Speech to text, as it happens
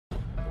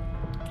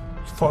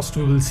First,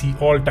 we will see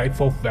all type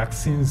of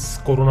vaccines,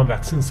 corona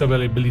vaccines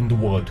available in the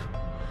world.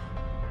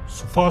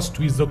 So first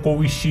is the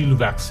Covishield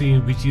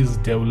vaccine, which is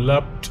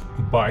developed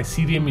by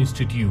Serum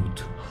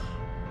Institute,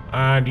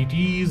 and it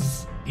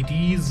is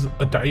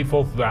a type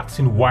of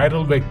vaccine,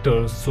 viral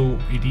vector. So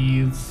it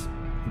is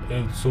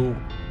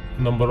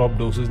number of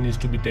doses needs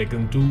to be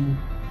taken too.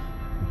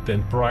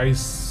 Then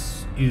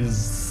price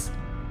is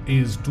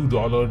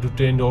 $2 to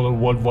 $10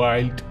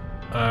 worldwide,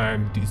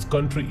 and this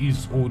country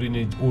is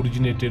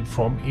originated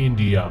from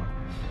India,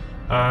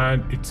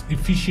 and its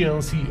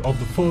efficiency of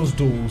the first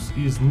dose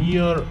is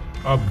near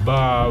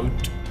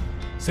about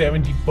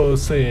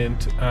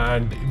 70%,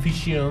 and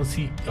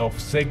efficiency of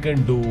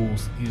second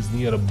dose is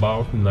near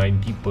about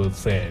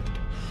 90%.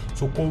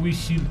 So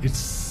Covishield,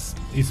 its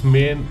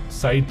main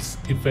side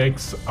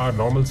effects are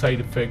normal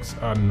side effects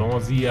are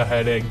nausea,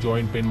 headache,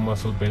 joint pain,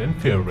 muscle pain, and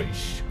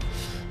feverish.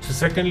 So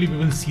secondly, we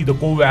will see the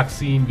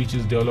Covaxin, which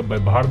is developed by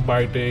Bharat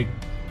Biotech.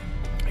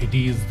 It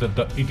is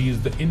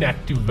the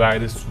inactive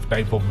virus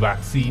type of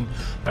vaccine,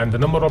 and the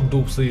number of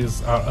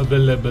doses are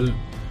available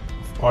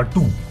are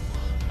 2,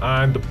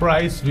 and the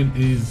price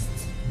is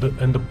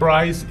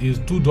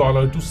 $2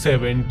 to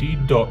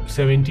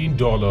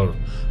 $17,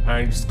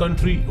 and its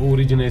country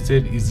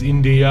originated is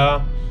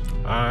India,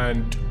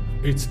 and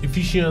its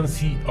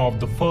efficiency of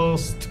the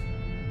first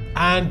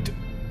and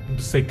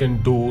the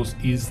second dose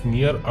is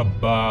near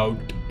about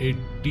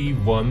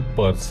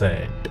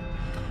 81%.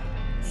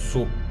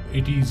 So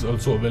it is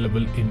also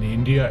available in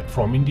India,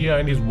 from India,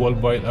 and is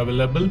worldwide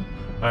available,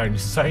 and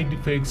side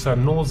effects are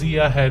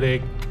nausea,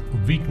 headache,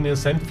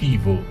 weakness, and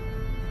fever.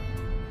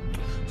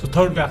 So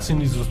third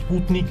vaccine is the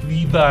Sputnik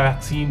V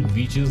vaccine,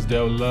 which is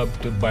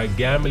developed by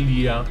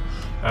Gamaleya,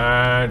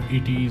 and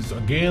it is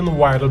again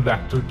viral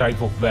vector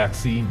type of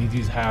vaccine.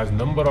 It has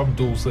number of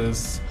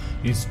doses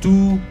is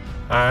 2,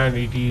 and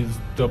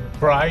the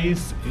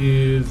price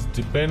is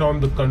depend on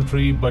the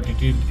country, but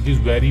it is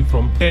vary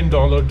from $10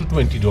 to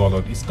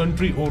 $20. Its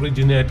country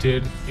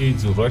originated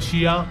is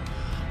Russia,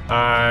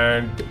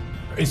 and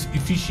its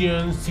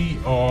efficiency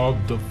of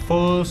the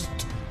first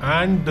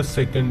and the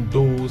second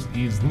dose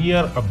is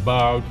near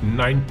about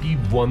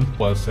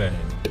 91%,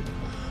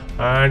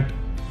 and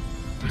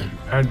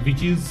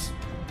which is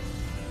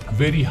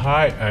very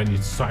high, and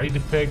its side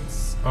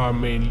effects are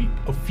mainly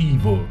a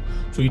fever.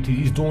 So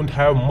it don't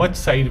have much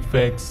side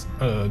effects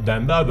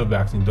than the other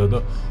vaccine.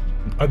 The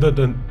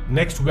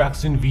next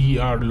vaccine we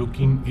are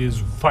looking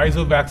is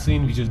Pfizer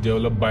vaccine, which is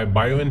developed by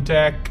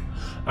BioNTech,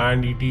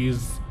 and it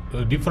is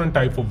a different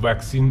type of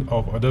vaccine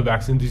of other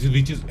vaccines,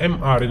 which is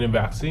mRNA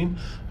vaccine,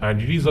 and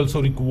it is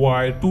also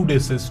required 2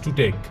 doses to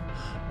take,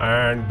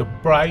 and the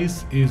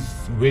price is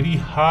very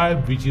high,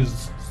 which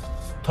is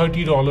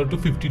 $30 to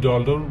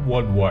 $50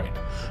 worldwide,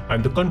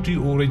 and the country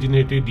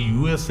originated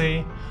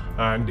USA,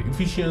 and the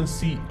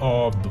efficiency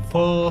of the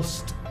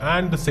first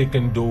and the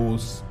second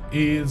dose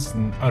is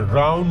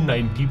around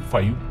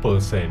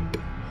 95%.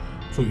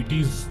 So it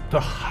is the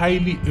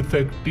highly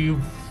effective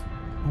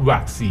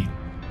vaccine,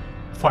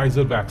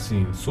 Pfizer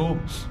vaccine. So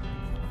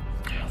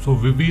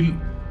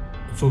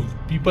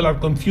people are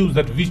confused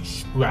that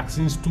which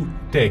vaccines to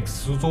take.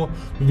 So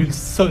we will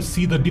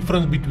see the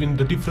difference between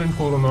the different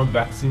corona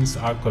vaccines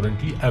are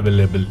currently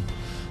available.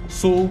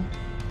 So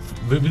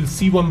we will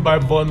see one by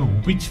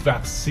one which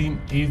vaccine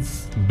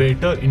is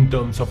better in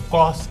terms of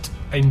cost,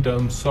 in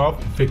terms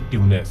of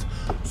effectiveness.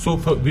 So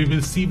we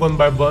will see one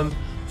by one.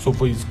 So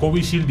for his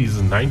Covishield is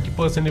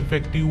 90%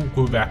 effective,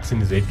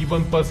 Covaxin is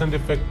 81%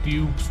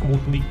 effective,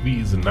 Sputnik V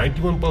is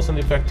 91%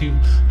 effective,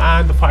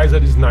 and the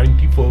Pfizer is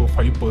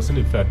 95%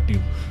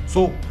 effective.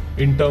 So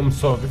in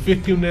terms of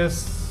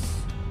effectiveness,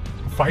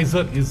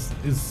 Pfizer is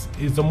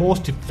the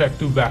most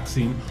effective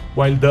vaccine,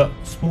 while the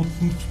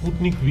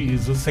Sputnik V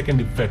is the second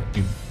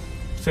effective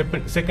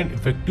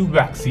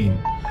vaccine.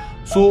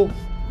 So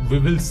we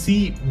will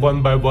see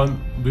one by one,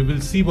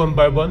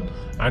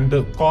 and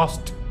the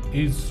cost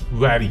is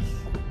vary.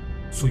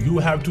 So you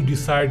have to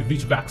decide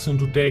which vaccine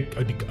to take.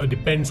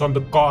 Depends on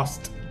the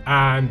cost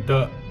and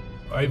the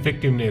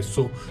effectiveness.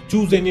 So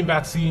choose any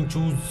vaccine,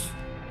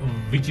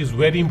 which is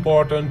very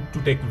important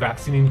to take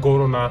vaccine in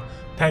corona.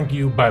 Thank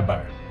you. Bye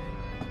bye.